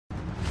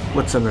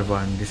What's up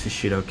everyone, this is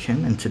Shido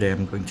Kim and today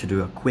I'm going to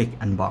do a quick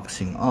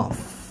unboxing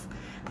of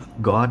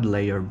God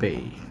Layer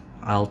Bay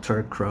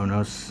Alter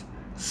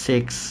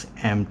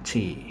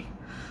Chronos.6M.T.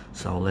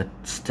 So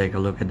let's take a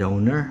look at the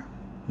owner.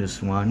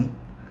 This one,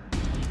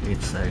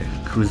 it's a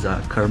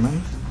Kuza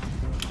Kerman,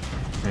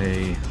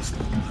 a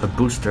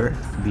booster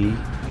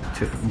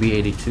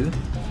B-82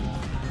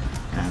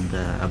 and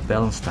a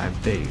balance type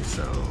bay.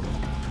 So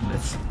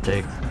let's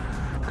take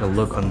a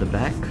look on the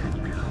back.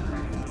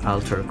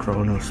 Alter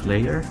Chronos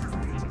layer,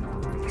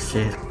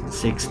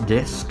 6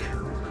 disc,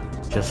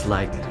 just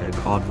like a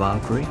God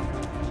Valkyrie,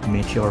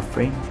 Meteor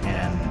frame,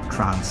 and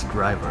trans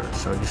driver.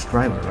 So this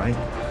driver, right,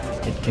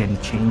 it can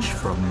change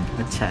from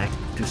attack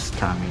to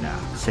stamina,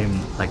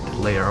 same like the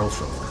layer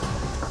also.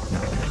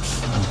 Now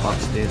let's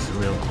unbox this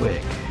real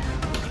quick.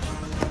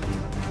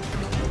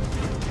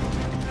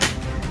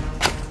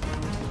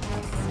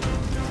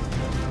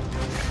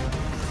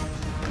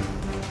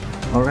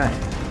 Alright,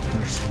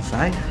 first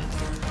inside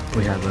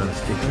we have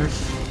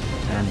stickers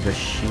and the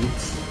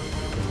sheets,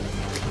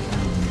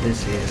 and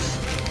this is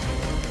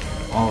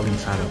all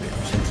inside of it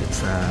since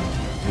it's a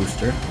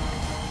booster.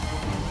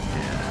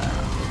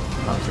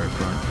 Alter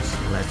Chronos.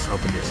 Let's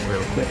open this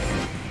real quick.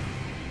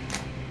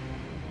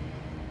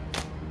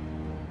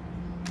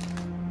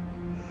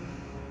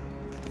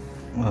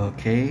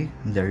 Okay,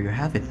 there you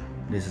have it.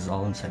 This is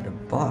all inside the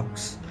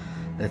box.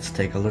 Let's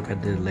take a look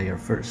at the layer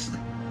first.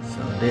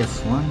 So this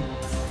one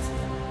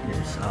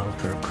is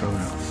Alter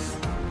Chronos.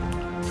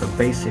 So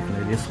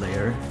basically this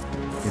layer,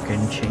 you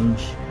can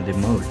change the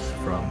modes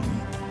from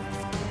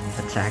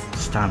attack to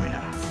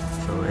stamina.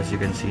 So as you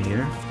can see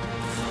here,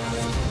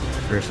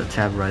 there's a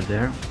tab right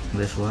there.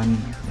 This one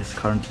is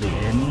currently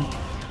in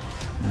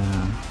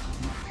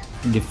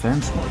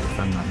defense mode if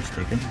I'm not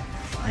mistaken.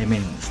 I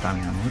mean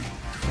stamina mode.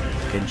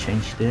 You can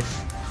change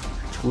this,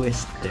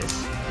 twist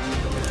this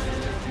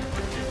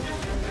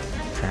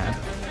tab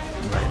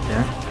right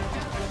there,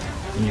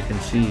 and you can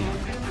see,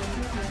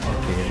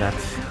 okay,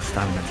 that's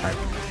stamina type.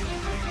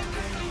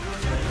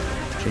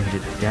 Change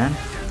it again.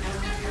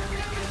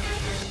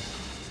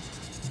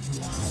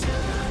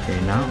 Okay,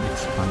 now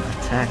it's on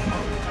attack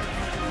mode.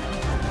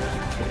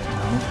 Okay,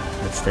 now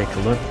let's take a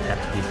look at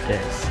the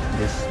disc.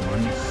 This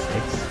one is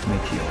 6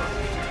 Meteor.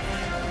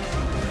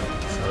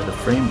 So the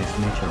frame is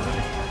Meteor,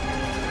 right?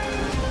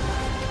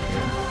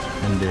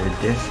 Yeah. And the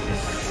disc is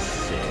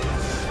 6.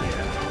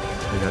 Yeah,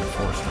 we got a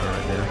 4-star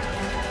right there.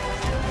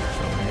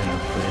 So we're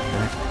gonna put it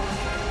back.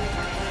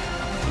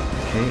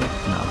 Okay,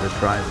 now the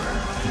driver.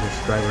 This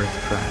driver is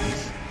trans.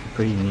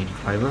 Pretty neat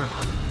driver.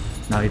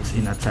 Now it's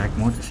in attack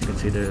mode. As you can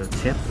see, the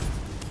tip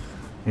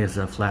is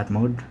a flat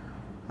mode.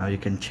 Now you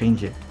can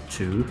change it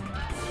to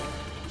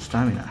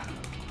stamina.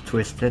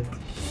 Twist it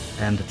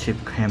and the tip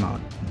came out.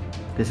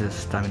 This is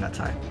stamina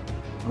type.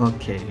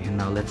 Okay,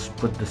 now let's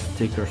put the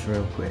stickers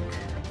real quick.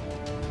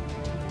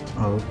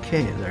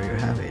 Okay, there you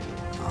have it.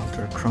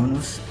 Alter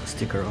Chronos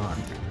sticker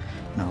on.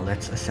 Now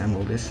let's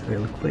assemble this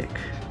real quick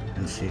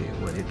and see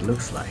what it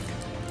looks like.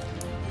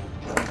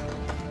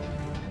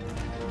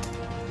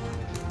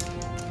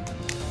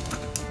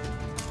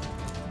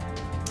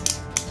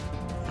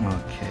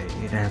 Okay,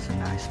 it has a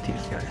nice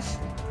teeth, guys.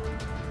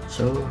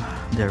 So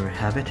there we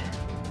have it.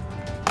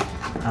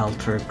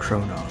 Alter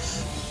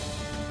Chronos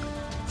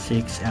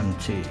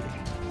 6M.T.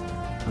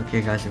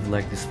 Okay guys, if you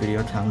like this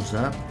video, thumbs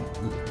up,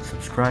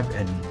 subscribe,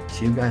 and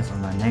see you guys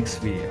on my next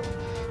video.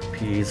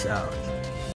 Peace out.